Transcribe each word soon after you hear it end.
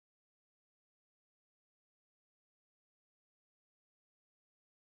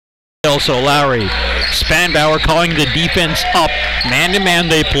Also Lowry. Spanbauer calling the defense up. Man-to-man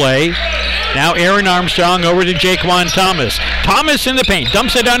they play. Now Aaron Armstrong over to Jaquan Thomas. Thomas in the paint.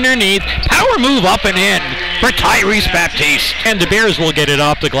 Dumps it underneath. Power move up and in for Tyrese Baptiste. And the Bears will get it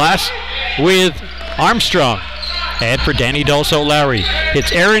off the glass with Armstrong. And for Danny Dulso Lowry.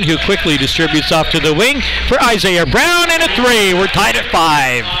 It's Aaron who quickly distributes off to the wing for Isaiah Brown and a three. We're tied at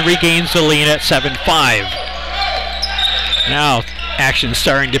 5. Regains the lead at 7-5. Now action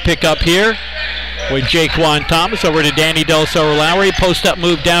starting to pick up here with Jaquan Thomas over to Danny Dulso Lowry. Post up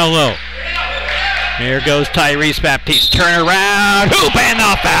move down low. Here goes Tyrese Baptiste. Turn around. Hoop and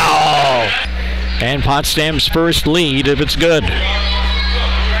the foul. And Potsdam's first lead if it's good.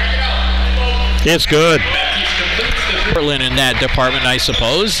 It's good. Cortland in that department, I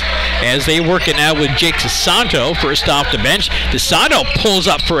suppose, as they work it out with Jake DeSanto first off the bench. DeSanto pulls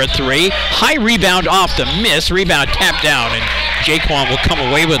up for a three. High rebound off the miss. Rebound tapped down, and Jaquan will come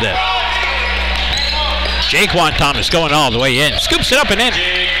away with it. Jaquan Thomas going all the way in. Scoops it up and in.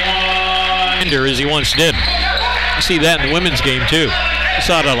 As he once did. You see that in the women's game, too. We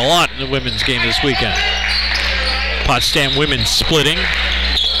saw that a lot in the women's game this weekend. Potsdam women splitting.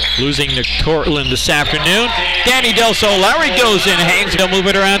 Losing to Cortland this afternoon. Danny Dulso Lowry goes in, hangs. He'll move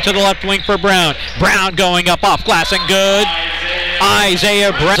it around to the left wing for Brown. Brown going up off glass and good.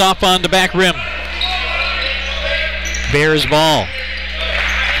 Isaiah Brown off on the back rim. Bears ball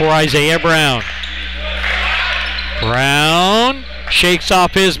for Isaiah Brown. Brown shakes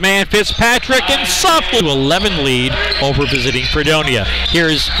off his man Fitzpatrick and softly 11 lead over visiting Fredonia.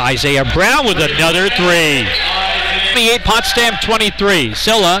 Here's Isaiah Brown with another three. 28 Potsdam 23.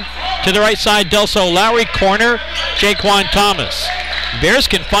 Silla to the right side. Dulso Lowry corner. Jaquan Thomas. Bears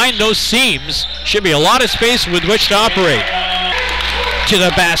can find those seams. Should be a lot of space with which to operate. To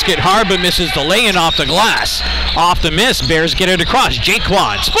the basket. Hard but misses the lay-in off the glass. Off the miss. Bears get it across.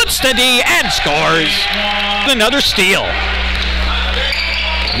 Jaquan splits the D and scores. Another steal.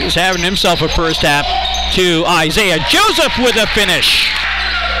 He's having himself a first half to Isaiah Joseph with a finish.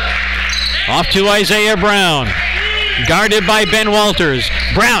 Off to Isaiah Brown. Guarded by Ben Walters.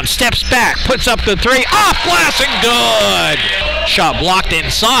 Brown steps back, puts up the three, off glass and good. Shot blocked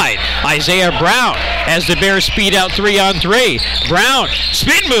inside. Isaiah Brown as the Bears speed out 3-on-3. Brown,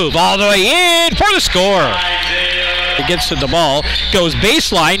 spin move all the way in for the score. He gets to the ball, goes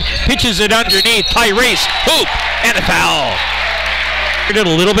baseline, pitches it underneath. Tyrese, hoop, and a foul. It a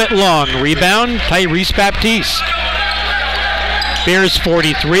little bit long. Rebound, Tyrese Baptiste. Bears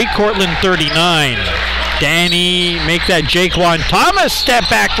 43, Cortland 39. Danny make that Jaquan Thomas step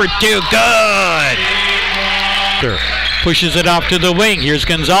back for two. Good. Pushes it off to the wing. Here's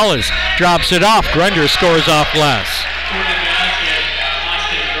Gonzalez. Drops it off. Grunder scores off glass.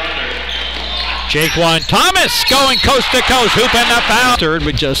 Jaquan Thomas going coast to coast. Hoop and the foul. Third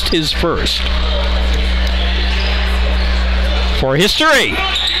with just his first. For history.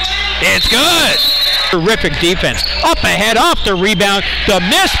 It's good. Terrific defense. Up ahead, off the rebound. The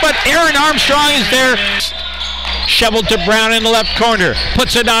miss, but Aaron Armstrong is there. Shoveled to Brown in the left corner.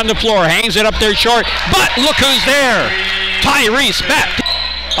 Puts it on the floor. Hangs it up there short. But look who's there. Tyrese back.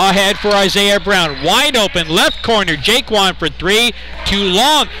 Ahead for Isaiah Brown. Wide open. Left corner. Jaquan for three. Too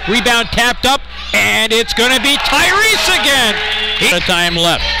long. Rebound tapped up. And it's going to be Tyrese again. A time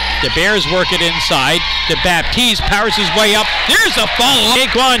left. The Bears work it inside. The Baptiste powers his way up. There's a follow-up.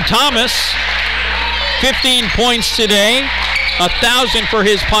 Jaquan Thomas. 15 points today, 1,000 for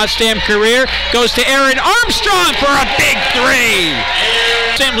his Potsdam career. Goes to Aaron Armstrong for a big three.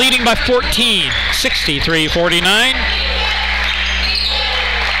 Sam leading by 14, 63-49.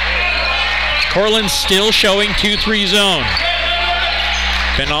 Cortland still showing 2-3 zone.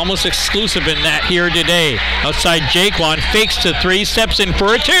 Been almost exclusive in that here today. Outside Jaquan, fakes to three, steps in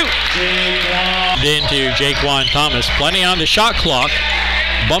for a two. Into Jaquan Thomas, plenty on the shot clock.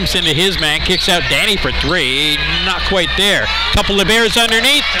 Bumps into his man, kicks out Danny for three. Not quite there. Couple of Bears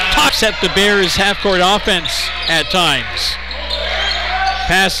underneath. Set the Bears half-court offense at times.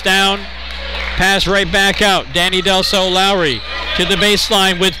 Pass down. Pass right back out. Danny Dulso Lowry to the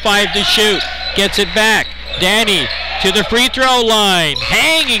baseline with 5 to shoot. Gets it back. Danny to the free throw line.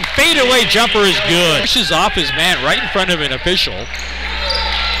 Hanging fadeaway jumper is good. Pushes off his man right in front of an official.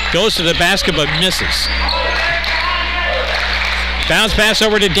 Goes to the basket but misses. Bounce pass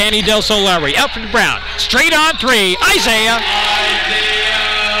over to Danny Dulso Lowry. Out from Brown. Straight on three. Isaiah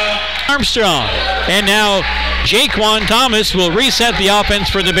Armstrong. And now Jaquan Thomas will reset the offense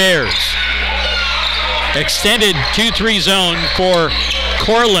for the Bears. Extended 2-3 zone for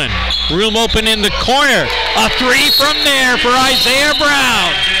Cortland. Room open in the corner. A three from there for Isaiah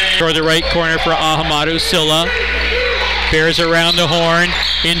Brown. For the right corner for Ahamadu Silla. Bears around the horn,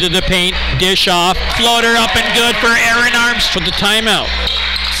 into the paint, dish off, floater up and good for Aaron Arms for the timeout.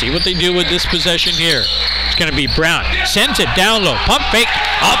 See what they do with this possession here. It's going to be Brown. Sends it down low. Pump fake.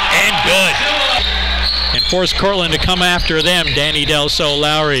 Up and good. And force Cortland to come after them. Danny Delso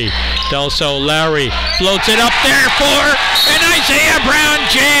Lowry. Delso Lowry floats it up there for an Isaiah Brown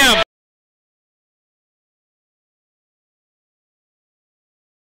jam.